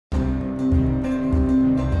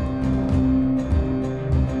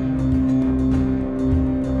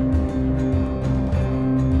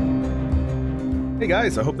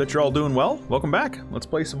guys, I hope that you're all doing well. Welcome back. Let's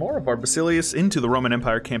play some more of our Basileus into the Roman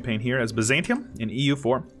Empire campaign here as Byzantium in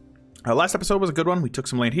EU4. Last episode was a good one. We took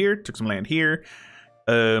some land here,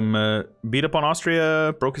 beat up on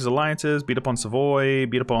Austria, broke his alliances, beat up on Savoy,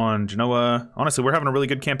 beat up on Genoa. Honestly, we're having a really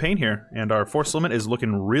good campaign here, and our force limit is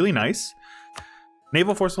looking really nice.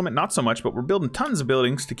 Naval force limit, not so much, but we're building tons of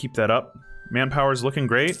buildings to keep that up. Manpower is looking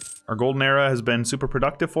great. Our golden era has been super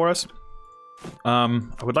productive for us. I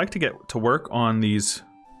would like to get to work on these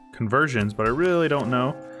conversions, but I really don't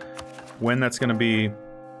know when that's going to be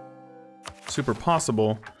super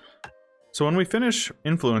possible. So when we finish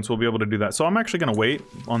influence, we'll be able to do that. So I'm actually going to wait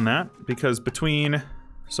on that because between...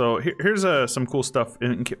 So here's some cool stuff.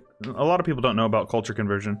 A lot of people don't know about culture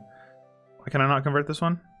conversion. Why can I not convert this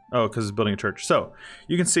one? Oh, because it's building a church. So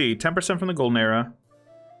you can see 10% from the golden era,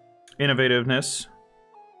 innovativeness,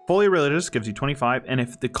 fully religious gives you 25, and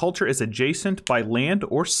if the culture is adjacent by land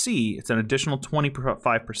or sea, it's an additional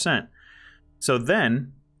 25%. So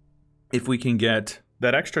then, if we can get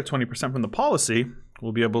that extra 20% from the policy,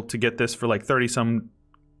 we'll be able to get this for like 30 some,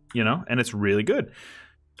 you know, and it's really good.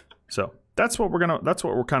 So that's what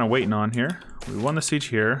we're kind of waiting on here. We won the siege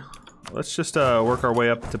here. Let's just work our way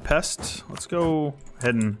up to Pest. Let's go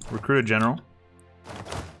ahead and recruit a general.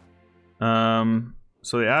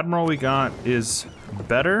 So the admiral we got is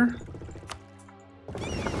better.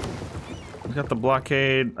 We got the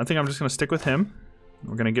blockade. I think I'm just gonna stick with him.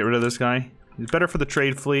 We're gonna get rid of this guy. He's better for the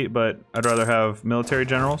trade fleet, but I'd rather have military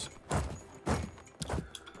generals.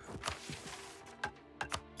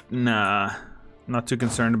 Nah, not too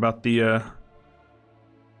concerned about the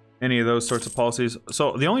any of those sorts of policies.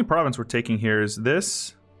 So the only province we're taking here is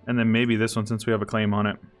this, and then maybe this one since we have a claim on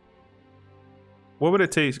it. What would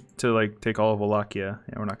it take to like take all of Wallachia?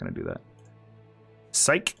 Yeah, we're not going to do that.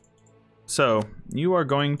 Psych. So you are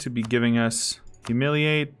going to be giving us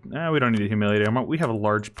humiliate. We don't need to humiliate him. We have a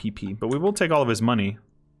large PP, but we will take all of his money.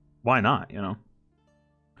 Why not? You know.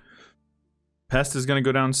 Pest is going to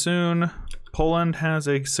go down soon. Poland has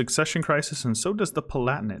a succession crisis, and so does the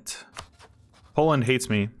Palatinate. Poland hates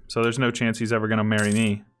me, so there's no chance he's ever going to marry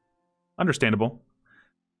me. Understandable.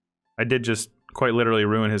 I did just quite literally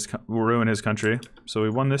ruin his country. So we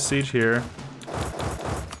won this siege here.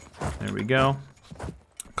 There we go.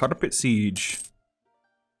 Carpet siege.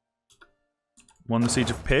 Won the siege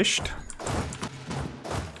of Pisht.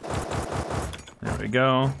 There we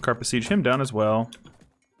go. Carpet siege him down as well.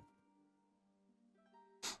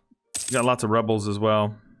 Got lots of rebels as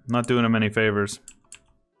well. Not doing him any favors.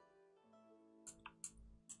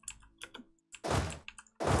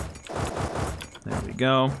 There we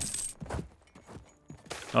go.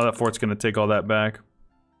 Oh, that fort's gonna take all that back.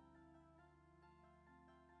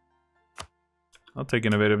 I'll take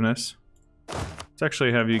innovativeness. Let's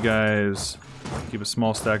actually have you guys keep a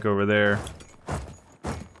small stack over there.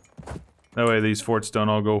 That way these forts don't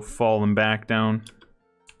all go falling back down.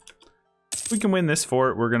 If we can win this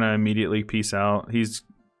fort, we're gonna immediately peace out. He's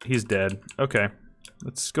dead. Okay.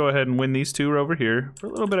 Let's go ahead and win these two over here for a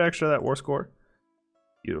little bit extra of that war score.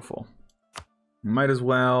 Beautiful. Might as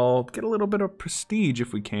well get a little bit of prestige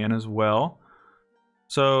if we can as well.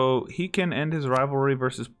 So he can end his rivalry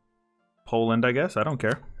versus Poland, I guess. I don't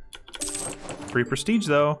care. Free prestige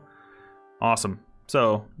though. Awesome.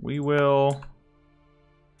 So we will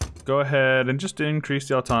go ahead and just increase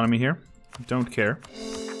the autonomy here. Don't care.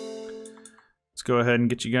 Let's go ahead and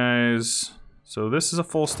get you guys. So this is a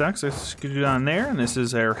full stack, so let's get you down there, and this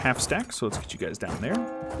is our half stack, so let's get you guys down there.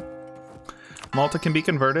 Malta can be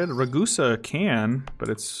converted. Ragusa can, but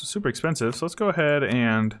it's super expensive. So let's go ahead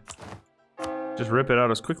and just rip it out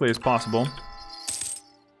as quickly as possible.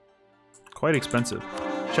 Quite expensive.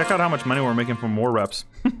 Check out how much money we're making from war reps.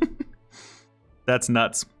 That's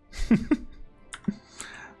nuts.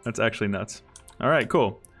 That's actually nuts. All right,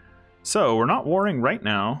 cool. So we're not warring right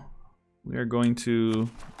now. We are going to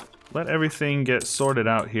let everything get sorted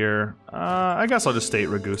out here. I guess I'll just state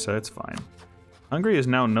Ragusa. It's fine. Hungary is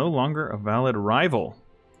now no longer a valid rival.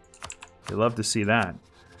 They love to see that.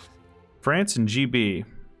 France and GB.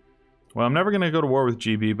 Well, I'm never going to go to war with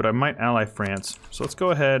GB, but I might ally France. So let's go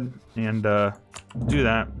ahead and do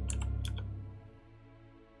that.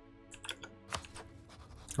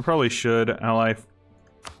 I probably should ally...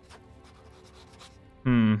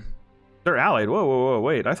 They're allied. Whoa, whoa, whoa,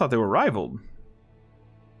 wait. I thought they were rivaled.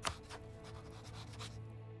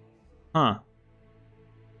 Huh.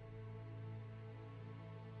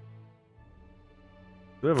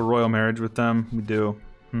 Do we have a royal marriage with them? We do.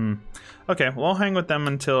 Okay, well I'll hang with them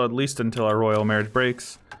until, at least until our royal marriage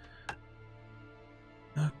breaks.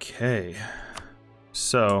 Okay.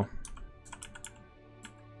 So.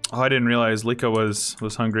 Oh, I didn't realize Lika was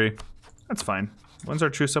hungry. That's fine. When's our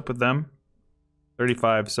truce up with them?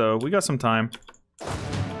 35, so we got some time.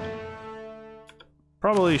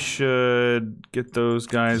 Probably should get those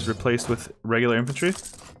guys replaced with regular infantry.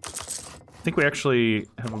 I think we actually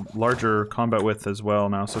have a larger combat width as well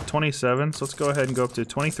now, so 27. So let's go ahead and go up to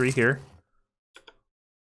 23 here.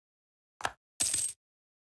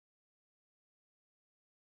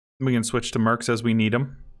 We can switch to mercs as we need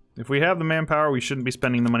them. If we have the manpower, we shouldn't be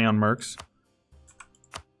spending the money on mercs.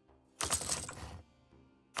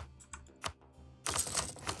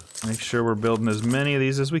 Make sure we're building as many of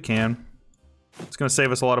these as we can. It's going to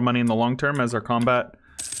save us a lot of money in the long term as our combat,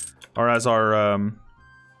 or as our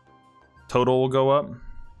total will go up.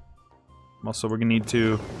 Also, we're going to need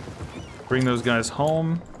to bring those guys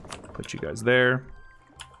home. Put you guys there.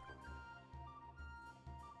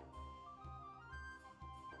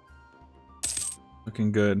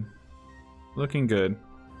 Looking good. Looking good.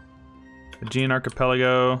 Aegean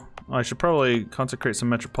Archipelago. Oh, I should probably consecrate some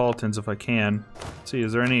metropolitans if I can. Let's see,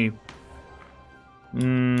 is there any...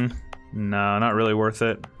 No, not really worth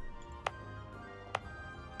it.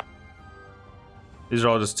 These are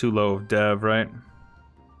all just too low of dev, right?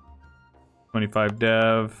 25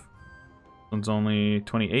 dev. This one's only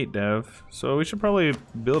 28 dev. So we should probably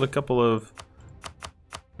build a couple of...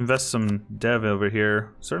 Invest some dev over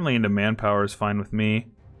here. Certainly into manpower is fine with me.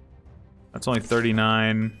 That's only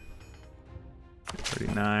 39.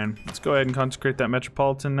 39. Let's go ahead and consecrate that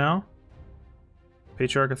metropolitan now.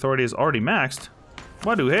 Patriarch authority is already maxed.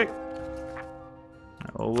 What the heck?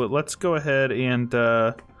 Well, let's go ahead and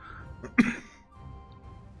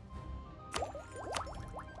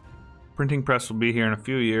printing press will be here in a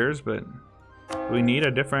few years, but do we need a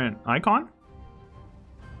different icon?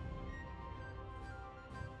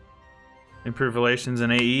 Improve relations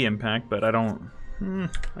and AE impact, but I don't...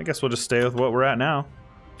 I guess we'll just stay with what we're at now.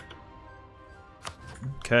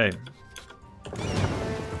 Okay.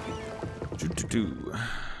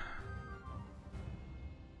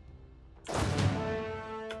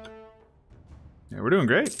 Yeah, we're doing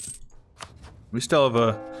great. We still have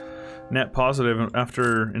a net positive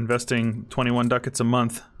after investing 21 ducats a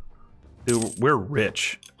month. Dude, we're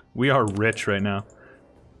rich. We are rich right now.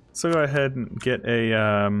 So go ahead and get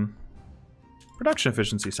a... Production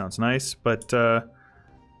efficiency sounds nice, but we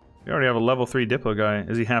already have a level 3 Diplo guy.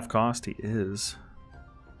 Is he half cost? He is.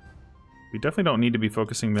 We definitely don't need to be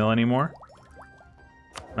focusing mill anymore.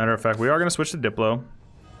 Matter of fact, we are going to switch to Diplo.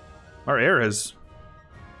 Our air is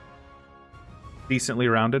decently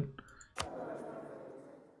rounded.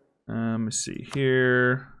 Let's see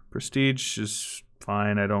here. Prestige is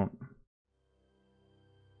fine. I don't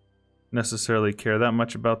necessarily care that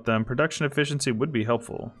much about them. Production efficiency would be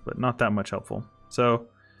helpful, but not that much helpful. So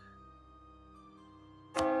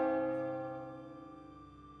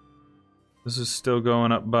this is still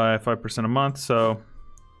going up by 5% a month, so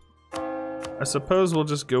I suppose we'll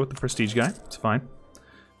just go with the prestige guy. It's fine.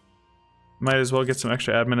 Might as well get some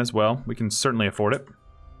extra admin as well. We can certainly afford it.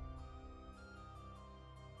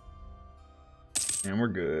 And we're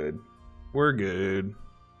good. We're good.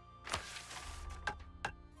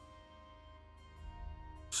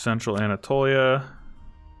 Central Anatolia.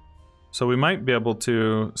 So we might be able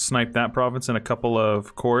to snipe that province in a couple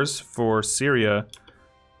of cores for Syria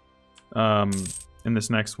in this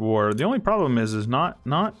next war. The only problem is not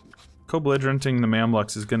co-belligerenting the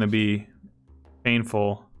Mamluks is going to be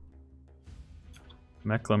painful.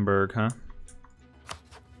 Mecklenburg, huh?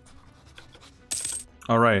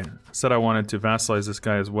 Alright, said I wanted to vassalize this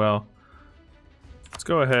guy as well. Let's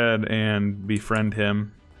go ahead and befriend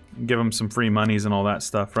him. Give him some free monies and all that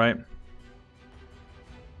stuff, right?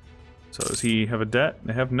 So does he have a debt?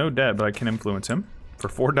 They have no debt, but I can influence him for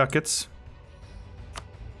 4 ducats.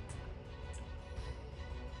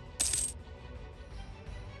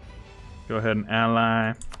 Go ahead and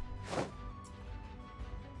ally.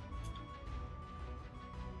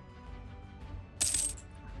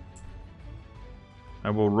 I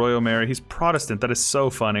will royal marry. He's Protestant. That is so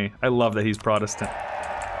funny. I love that he's Protestant.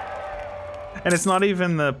 And it's not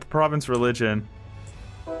even the province religion.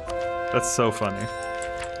 That's so funny.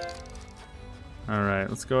 Alright,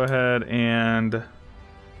 let's go ahead and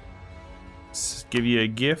give you a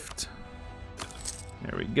gift.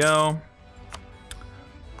 There we go.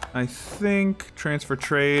 I think transfer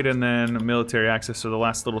trade and then military access are the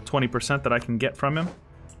last little 20% that I can get from him.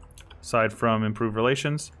 Aside from improved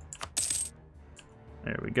relations.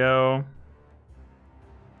 There we go.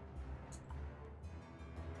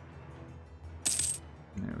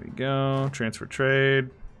 There we go. Transfer trade.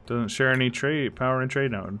 Doesn't share any trade power in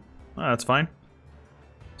trade node. Oh, that's fine.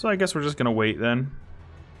 So I guess we're just gonna wait then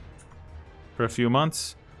for a few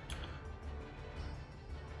months.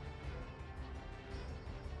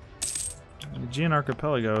 The Aegean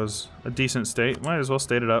Archipelago is a decent state. Might as well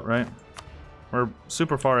state it up, right? We're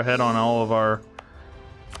super far ahead on all of our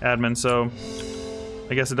admin, so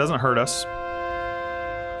I guess it doesn't hurt us.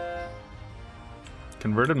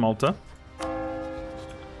 Converted Malta.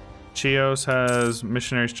 Chios has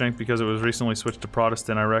missionary strength because it was recently switched to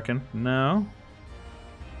Protestant, I reckon. No.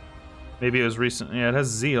 Maybe it was recent. Yeah, it has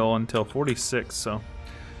zeal until 46, so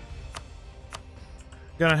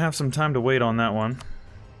gonna have some time to wait on that one.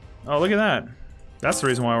 Oh, look at that. That's the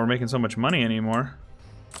reason why we're making so much money anymore.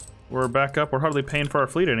 We're back up. We're hardly paying for our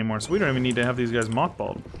fleet anymore, so we don't even need to have these guys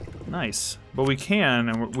mothballed. Nice. But we can,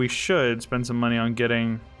 and we should, spend some money on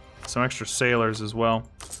getting some extra sailors as well.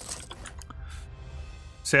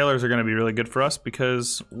 Sailors are going to be really good for us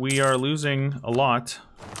because we are losing a lot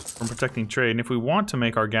from protecting trade. And if we want to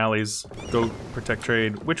make our galleys go protect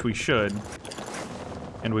trade, which we should,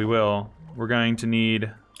 and we will, we're going to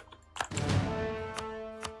need...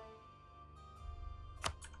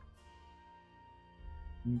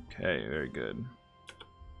 Okay, very good.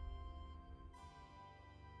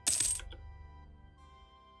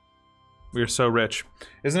 We are so rich.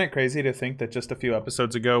 Isn't it crazy to think that just a few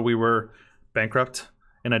episodes ago we were bankrupt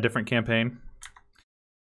in a different campaign?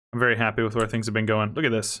 I'm very happy with where things have been going. Look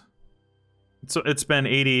at this. It's been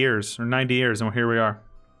 80 years or 90 years and here we are.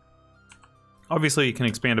 Obviously you can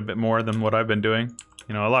expand a bit more than what I've been doing.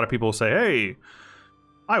 You know, a lot of people say, hey,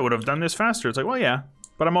 I would have done this faster. It's like, well, yeah,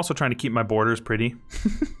 but I'm also trying to keep my borders pretty.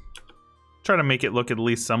 Try to make it look at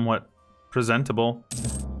least somewhat presentable.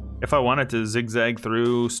 If I wanted to zigzag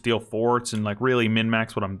through, steal forts, and like really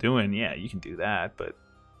min-max what I'm doing, yeah, you can do that, but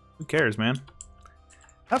who cares, man?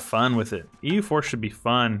 Have fun with it. EU4 should be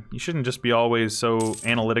fun. You shouldn't just be always so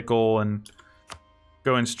analytical and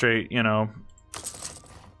going straight, you know,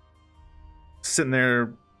 sitting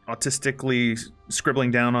there autistically scribbling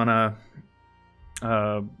down on a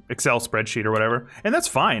Excel spreadsheet or whatever. And that's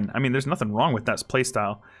fine. I mean, there's nothing wrong with that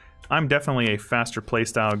playstyle. I'm definitely a faster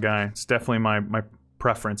playstyle guy. It's definitely my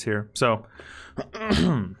preference here. So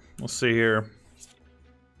we'll see here.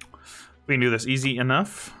 We can do this easy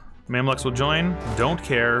enough. Mamluks will join. Don't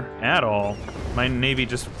care at all. My navy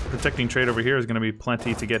just protecting trade over here is going to be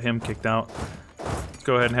plenty to get him kicked out. Let's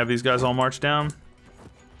go ahead and have these guys all march down.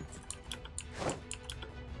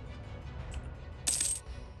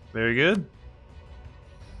 Very good.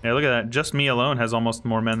 Yeah, look at that. Just me alone has almost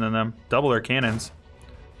more men than them. Double their cannons.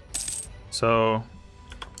 So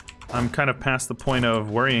I'm kind of past the point of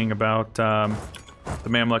worrying about the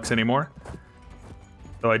Mamluks anymore.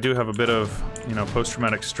 Though I do have a bit of, you know,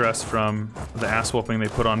 post-traumatic stress from the ass whooping they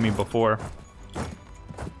put on me before.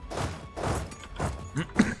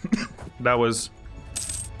 That was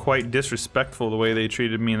quite disrespectful the way they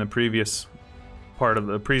treated me in the previous part of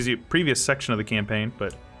the previous section of the campaign,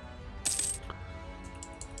 but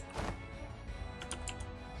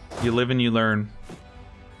you live and you learn.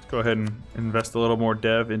 Let's go ahead and invest a little more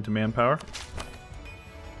dev into manpower.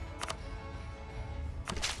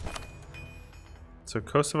 So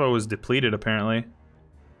Kosovo was depleted, apparently.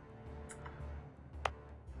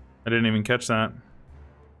 I didn't even catch that.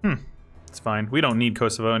 It's fine. We don't need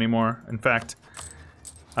Kosovo anymore. In fact,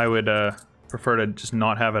 I would prefer to just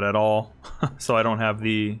not have it at all, so I don't have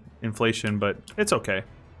the inflation, but it's okay.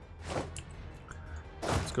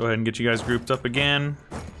 Let's go ahead and get you guys grouped up again.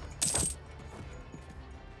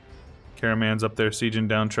 Karaman's up there sieging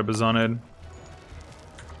down Trebizonid.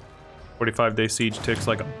 45-day siege ticks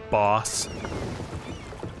like a boss.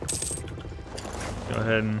 Go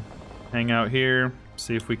ahead and hang out here.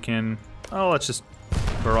 See if we can... Oh, let's just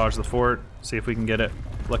barrage the fort. See if we can get it.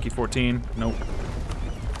 Lucky 14. Nope.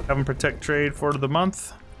 Have them protect trade for the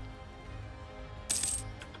month.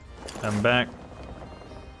 Have them back.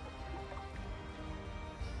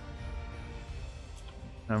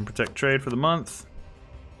 Have them protect trade for the month.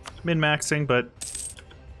 Min-maxing, but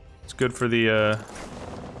it's good for the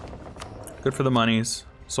monies.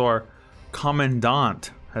 So our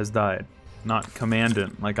commandant has died, not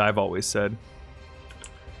commandant, like I've always said.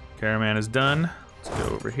 Caraman is done. Let's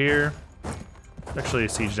go over here. Actually,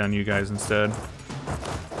 siege down you guys instead.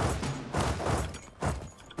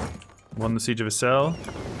 Won the siege of Isel.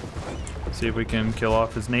 See if we can kill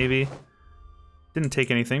off his navy. Didn't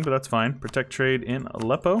take anything, but that's fine. Protect trade in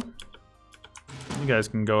Aleppo. You guys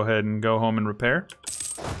can go ahead and go home and repair.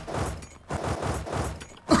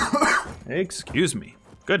 Excuse me.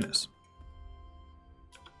 Goodness.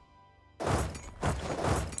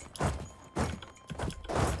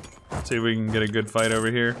 See if we can get a good fight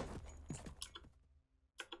over here.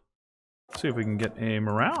 See if we can get a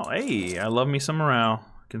morale. Hey, I love me some morale.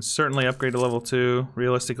 Can certainly upgrade to level 2.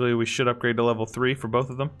 Realistically, we should upgrade to level 3 for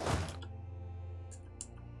both of them.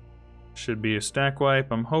 Should be a stack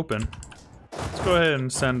wipe, I'm hoping. Let's go ahead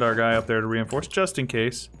and send our guy up there to reinforce, just in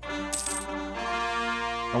case.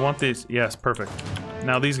 I want these. Yes, perfect.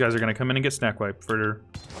 Now these guys are going to come in and get stack wipe for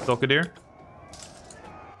Vilkadir.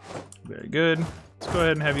 Very good. Let's go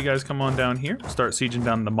ahead and have you guys come on down here. Start sieging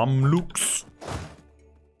down the Mamluks.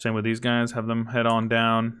 Same with these guys. Have them head on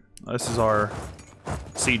down. This is our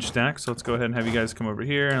siege stack, so let's go ahead and have you guys come over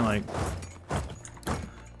here and, like,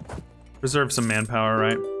 reserve some manpower,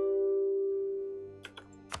 right?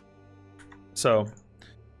 So,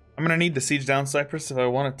 I'm gonna need to siege down Cyprus if I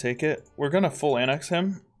want to take it. We're gonna full annex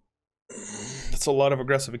him. That's a lot of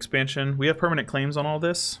aggressive expansion. We have permanent claims on all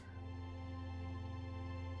this.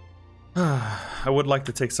 I would like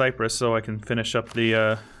to take Cyprus so I can finish up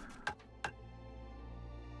the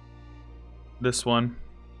this one.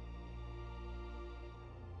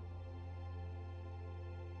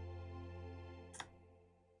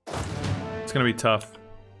 It's gonna be tough.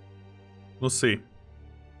 We'll see.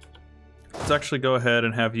 Let's actually go ahead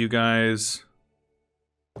and have you guys.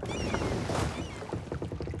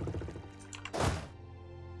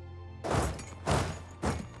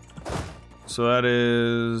 So that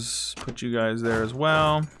is, put you guys there as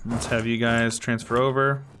well. Let's have you guys transfer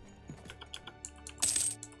over.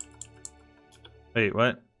 Wait,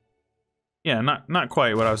 what? Yeah, not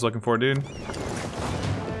quite what I was looking for, dude.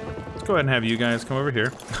 Let's go ahead and have you guys come over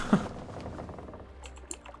here.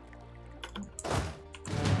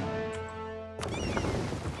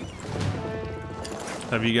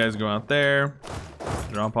 Have you guys go out there,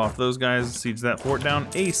 drop off those guys, siege that fort down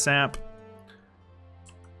ASAP.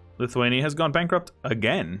 Lithuania has gone bankrupt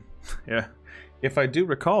again. Yeah, if I do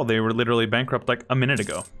recall, they were literally bankrupt like a minute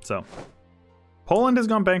ago. So, Poland has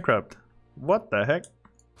gone bankrupt. What the heck?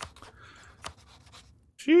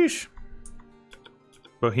 Sheesh.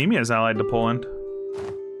 Bohemia is allied to Poland.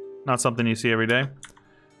 Not something you see every day.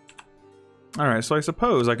 Alright, so I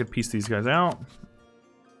suppose I could piece these guys out.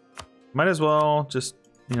 Might as well just,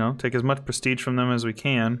 you know, take as much prestige from them as we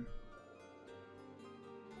can.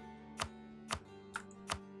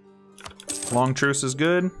 Long truce is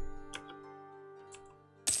good.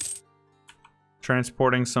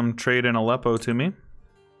 Transporting some trade in Aleppo to me.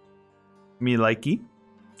 Me likey.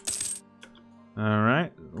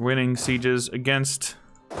 Alright, winning sieges against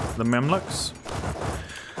the Mamluks.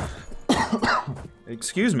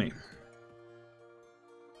 Excuse me.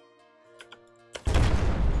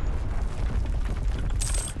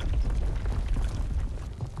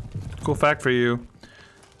 Cool fact for you.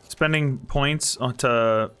 Spending points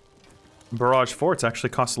to barrage forts actually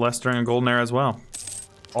costs less during a golden era as well.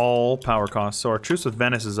 All power costs. So our truce with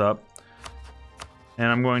Venice is up. And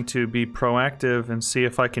I'm going to be proactive and see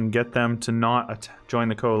if I can get them to not join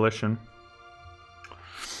the coalition.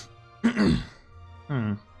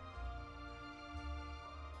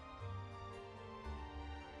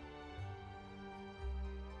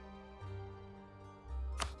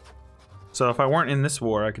 So if I weren't in this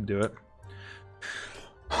war, I could do it.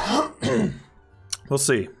 We'll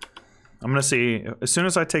see. I'm gonna see. As soon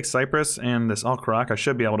as I take Cyprus and this Al-Karak, I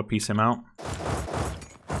should be able to piece him out.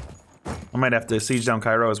 I might have to siege down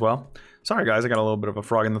Cairo as well. Sorry guys, I got a little bit of a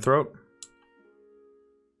frog in the throat.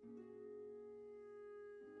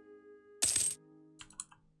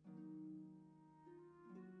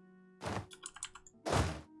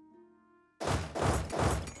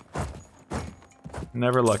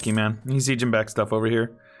 Never lucky, man. He's sieging back stuff over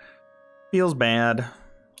here. Feels bad.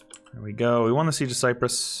 There we go. We won the siege of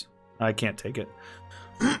Cyprus. I can't take it.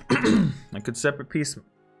 I could separate piece.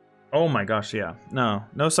 Oh my gosh, yeah.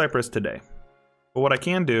 No Cyprus today. But what I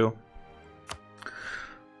can do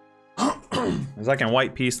is I can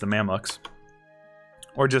white piece the Mamluks.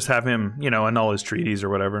 Or just have him, you know, annul his treaties or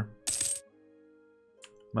whatever.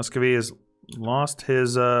 Muscovy has lost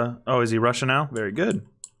his, oh, is he Russian now? Very good.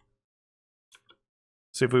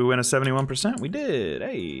 See if we win a 71%. We did.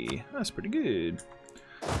 Hey, that's pretty good.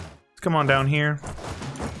 Let's come on down here.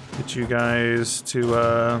 Get you guys to,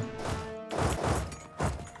 there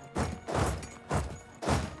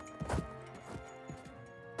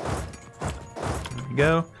we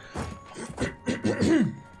go.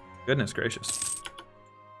 Goodness gracious.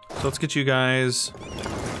 So let's get you guys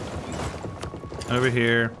over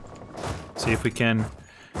here. See if we can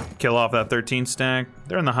kill off that 13 stack.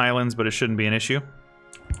 They're in the highlands, but it shouldn't be an issue.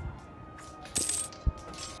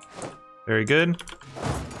 Very good.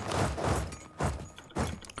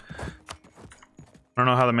 I don't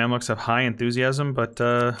know how the Mamluks have high enthusiasm, but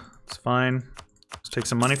it's fine. Let's take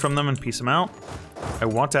some money from them and piece them out. I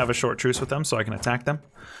want to have a short truce with them so I can attack them.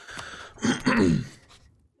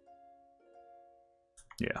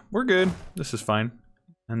 Yeah, we're good. This is fine.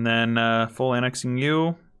 And then full annexing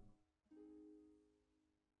you.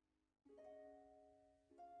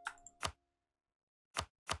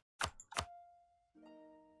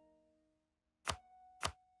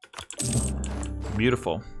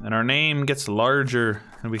 Beautiful. And our name gets larger,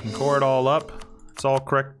 and we can core it all up. It's all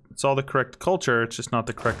correct. It's all the correct culture. It's just not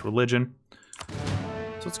the correct religion.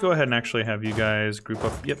 So let's go ahead and actually have you guys group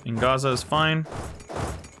up. Yep, in Gaza is fine.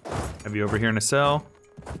 Have you over here in a cell.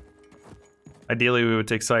 Ideally, we would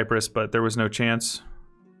take Cyprus, but there was no chance.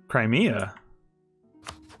 Crimea.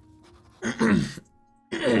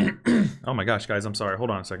 Oh my gosh, guys, I'm sorry.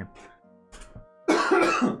 Hold on a second.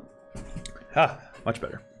 Much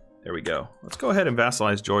better. There we go. Let's go ahead and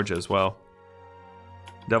vassalize Georgia as well.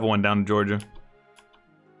 Devil went down to Georgia.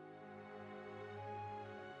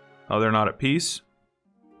 Oh, they're not at peace?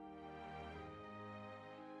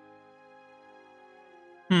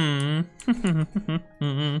 Who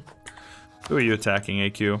are you attacking,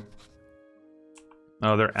 AQ?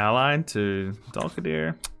 Oh, they're allied to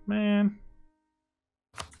Dalkadir? Man.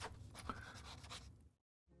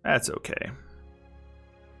 That's okay.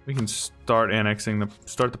 We can start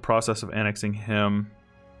the process of annexing him.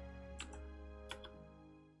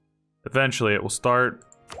 Eventually it will start.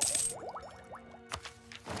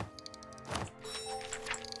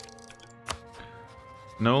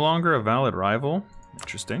 No longer a valid rival.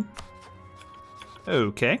 Interesting.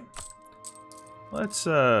 Okay. Let's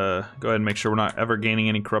go ahead and make sure we're not ever gaining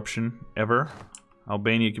any corruption, ever.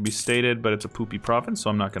 Albania could be stated, but it's a poopy province, so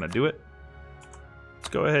I'm not gonna do it. Let's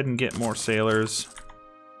go ahead and get more sailors.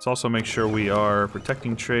 Let's also make sure we are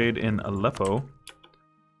protecting trade in Aleppo.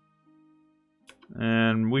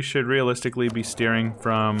 And we should realistically be steering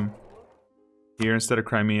from here instead of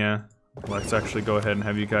Crimea. Let's actually go ahead and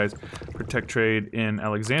have you guys protect trade in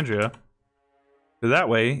Alexandria. So that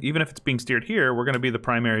way, even if it's being steered here, we're going to be the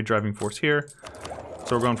primary driving force here.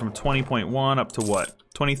 So we're going from 20.1 up to what?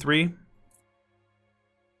 23?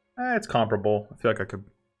 It's comparable. I feel like I could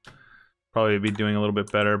probably be doing a little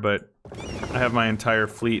bit better, but I have my entire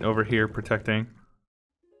fleet over here protecting.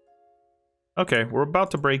 Okay, we're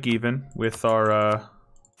about to break even with our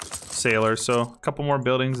sailors, so a couple more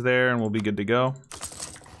buildings there and we'll be good to go.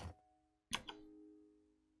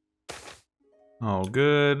 Oh,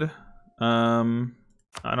 good.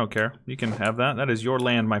 I don't care. You can have that. That is your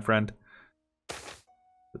land, my friend.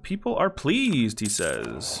 The people are pleased, he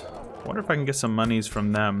says. I wonder if I can get some monies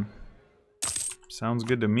from them. Sounds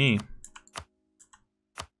good to me.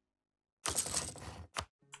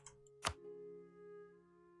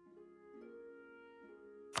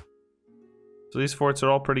 So these forts are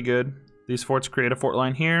all pretty good. These forts create a fort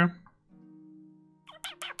line here.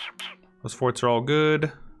 Those forts are all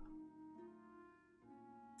good.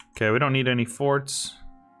 Okay, we don't need any forts.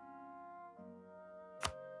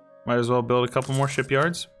 Might as well build a couple more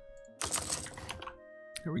shipyards.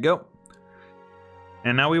 Here we go.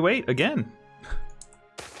 And now we wait again.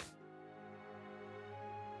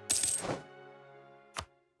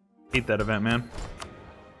 Hate that event, man.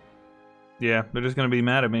 Yeah, they're just gonna be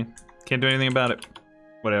mad at me. Can't do anything about it.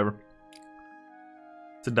 Whatever.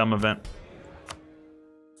 It's a dumb event.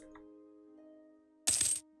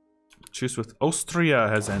 Truce with Austria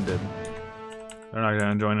has ended. They're not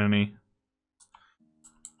gonna join any.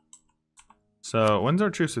 So, when's our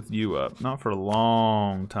truce with you up? Not for a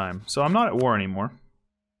long time. So I'm not at war anymore.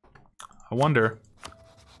 I wonder.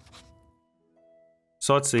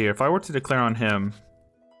 So let's see, if I were to declare on him,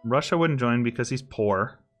 Russia wouldn't join because he's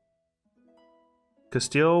poor.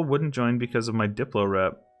 Castile wouldn't join because of my Diplo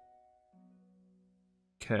rep.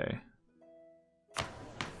 Okay.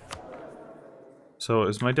 So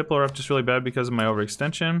is my Diplo rep just really bad because of my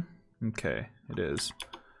overextension? Okay, it is.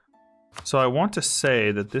 So I want to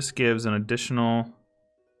say that this gives an additional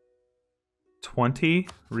 20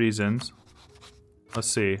 reasons. Let's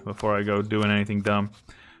see, before I go doing anything dumb.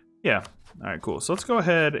 Yeah, alright, cool. So let's go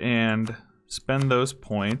ahead and spend those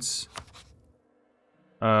points.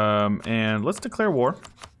 And let's declare war.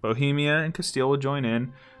 Bohemia and Castile will join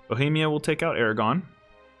in. Bohemia will take out Aragon,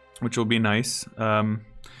 which will be nice.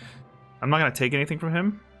 I'm not gonna take anything from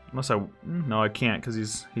him unless no, I can't because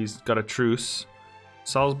he's got a truce.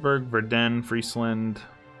 Salzburg, Verden, Friesland.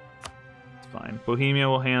 It's fine. Bohemia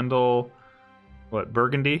will handle what?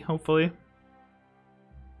 Burgundy, hopefully.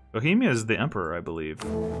 Bohemia is the emperor, I believe.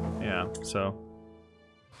 Yeah, so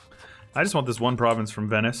I just want this one province from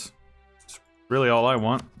Venice. It's really all I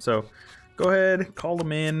want. So go ahead, call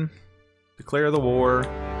them in, declare the war.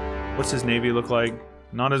 What's his navy look like?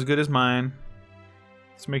 Not as good as mine.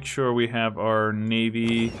 Let's make sure we have our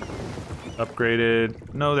navy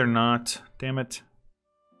upgraded. No, they're not. Damn it.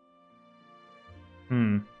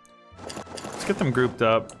 Let's get them grouped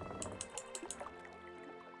up.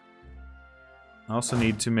 I also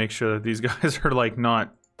need to make sure that these guys are like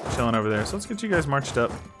not chilling over there. So let's get you guys marched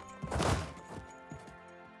up.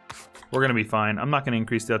 We're going to be fine. I'm not going to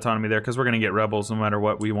increase the autonomy there because we're going to get rebels no matter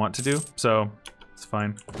what we want to do. So, it's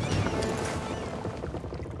fine.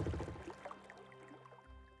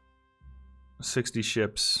 $60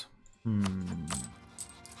 ships.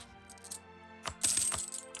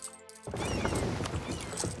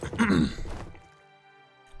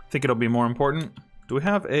 Think it'll be more important. Do we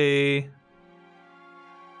have a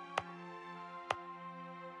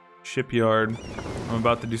shipyard? I'm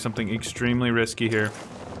about to do something extremely risky here.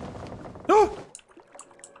 Oh!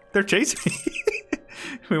 They're chasing me.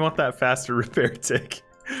 We want that faster repair tick.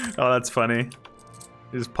 Oh, that's funny. It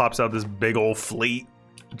just pops out this big old fleet.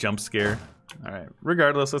 Jump scare. Alright,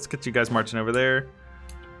 regardless, let's get you guys marching over there.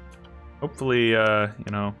 Hopefully,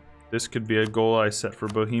 you know, this could be a goal I set for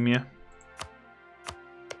Bohemia.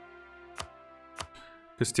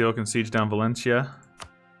 Castile can siege down Valencia.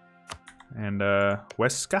 And,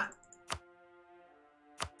 Huesca.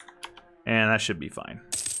 And that should be fine.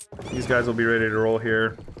 These guys will be ready to roll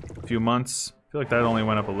here in a few months. I feel like that only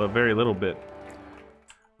went up a very little bit.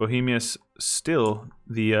 Bohemia's still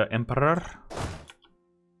the emperor.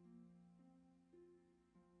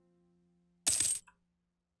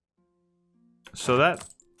 So that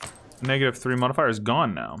 -3 modifier is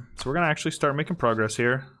gone now. So we're gonna actually start making progress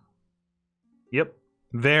here. Yep.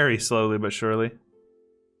 Very slowly but surely.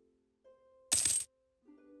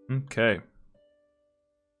 Okay.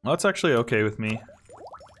 Well, that's actually okay with me.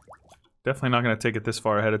 Definitely not gonna take it this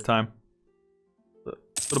far ahead of time. A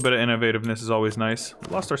little bit of innovativeness is always nice. We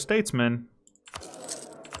lost our statesman.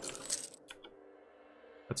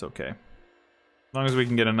 That's okay. As long as we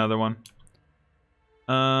can get another one.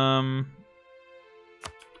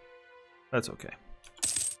 That's okay.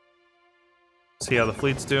 See how the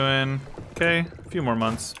fleet's doing. Okay, a few more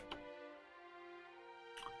months.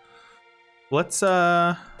 Let's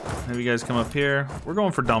have you guys come up here. We're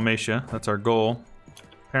going for Dalmatia. That's our goal.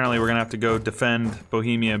 Apparently we're gonna have to go defend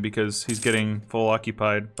Bohemia because he's getting full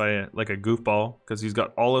occupied by like a goofball because he's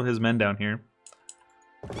got all of his men down here.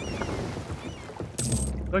 I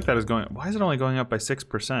feel like that is going. Why is it only going up by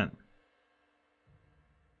 6%?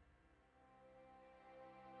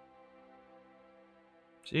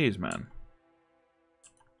 Jeez, man.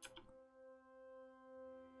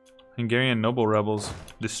 Hungarian noble rebels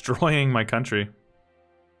destroying my country.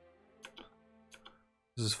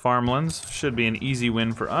 This is farmlands. Should be an easy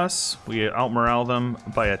win for us. We outmorale them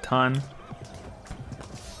by a ton.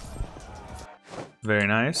 Very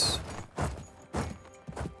nice.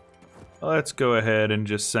 Let's go ahead and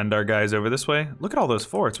just send our guys over this way. Look at all those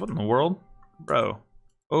forts. What in the world? Bro.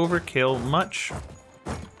 Overkill much?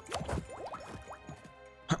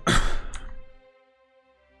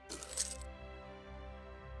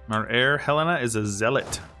 Our heir, Helena, is a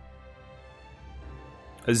zealot.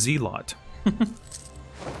 A zealot.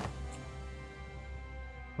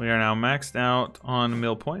 We are now maxed out on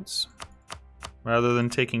mill points. Rather than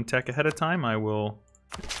taking tech ahead of time, I will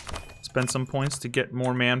spend some points to get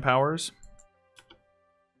more manpowers.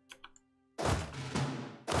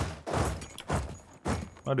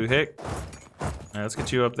 What do heck? Alright, let's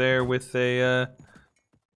get you up there with a,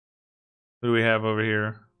 who do we have over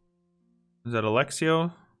here? Is that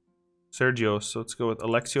Alexio? Sergios, so let's go with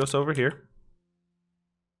Alexios over here.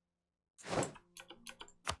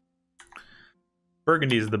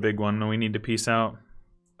 Burgundy is the big one, and we need to peace out.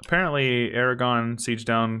 Apparently, Aragon sieged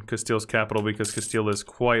down Castile's capital because Castile is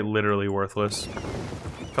quite literally worthless.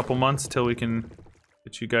 A couple months till we can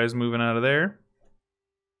get you guys moving out of there.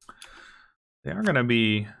 They are going to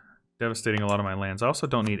be devastating a lot of my lands. I also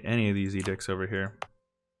don't need any of these edicts over here.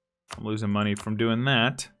 I'm losing money from doing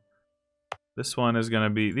that. This one is going to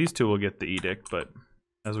be... These two will get the edict, but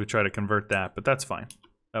as we try to convert that, but that's fine.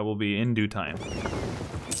 That will be in due time.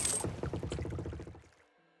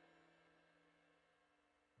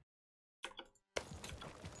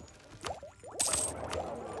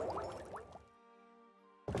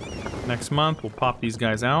 Next month, we'll pop these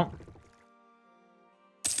guys out.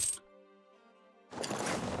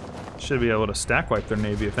 Should be able to stack wipe their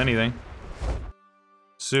navy, if anything.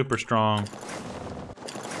 Super strong.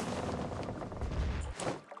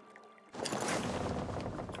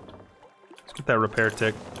 Let's get that repair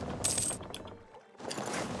tick.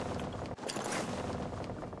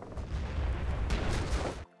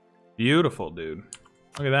 Beautiful, dude.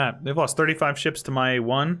 Look at that. They've lost 35 ships to my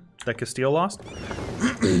one that Castile lost.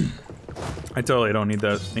 I totally don't need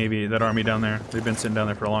that navy, that army down there. They've been sitting down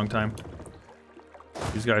there for a long time.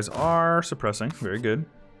 These guys are suppressing. Very good.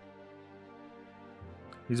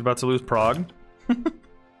 He's about to lose Prague.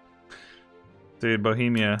 Dude,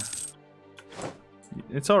 Bohemia.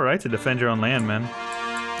 It's alright to defend your own land, man.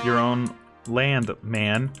 Your own land,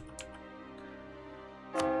 man.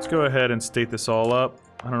 Let's go ahead and state this all up.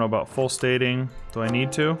 I don't know about full stating. Do I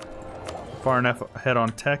need to? Far enough ahead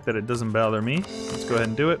on tech that it doesn't bother me. Let's go ahead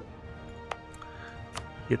and do it.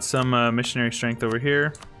 Get some missionary strength over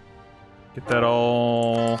here. Get that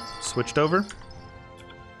all switched over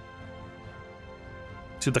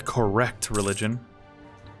to the correct religion.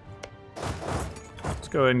 Let's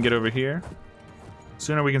go ahead and get over here. The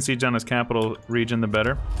sooner we can siege down his capital region, the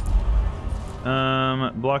better.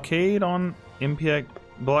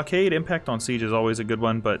 Blockade impact on siege is always a good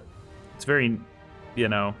one, but it's very, you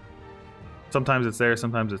know, sometimes it's there,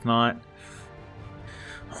 sometimes it's not.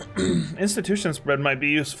 Institution spread might be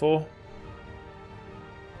useful.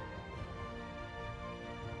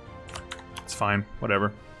 It's fine,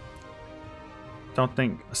 whatever. Don't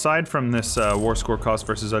think, aside from this war score cost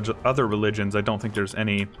versus other religions, I don't think there's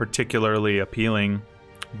any particularly appealing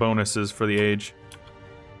bonuses for the age.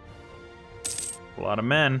 A lot of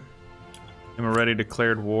men. I'm already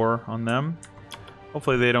declared war on them.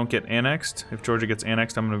 Hopefully they don't get annexed. If Georgia gets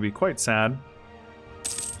annexed, I'm going to be quite sad.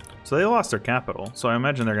 So they lost their capital, so I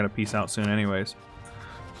imagine they're going to peace out soon anyways.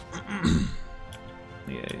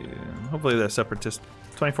 Yeah, hopefully the separatist...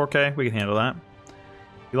 24k, we can handle that.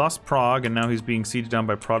 He lost Prague, and now he's being sieged down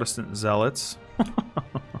by Protestant zealots.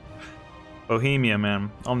 Bohemia,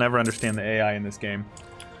 man. I'll never understand the AI in this game.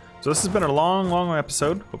 So this has been a long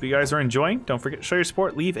episode. Hope you guys are enjoying. Don't forget to show your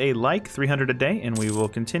support. Leave a like, 300 a day, and we will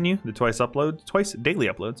continue the twice daily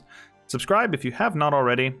uploads. Subscribe if you have not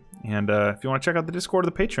already, and if you want to check out the Discord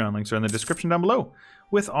or the Patreon, links are in the description down below.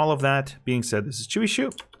 With all of that being said, this is Chewy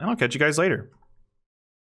Shoot, and I'll catch you guys later.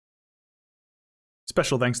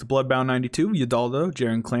 Special thanks to Bloodbound92, Udaldo,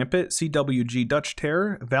 Jaren Clampett, CWG Dutch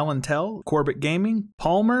Terror, Valentel, Corbett Gaming,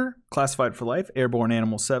 Palmer, Classified for Life, Airborne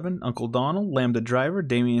Animal 7, Uncle Donald, Lambda Driver,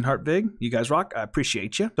 Damian Hartvig. You guys rock. I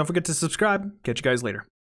appreciate you. Don't forget to subscribe. Catch you guys later.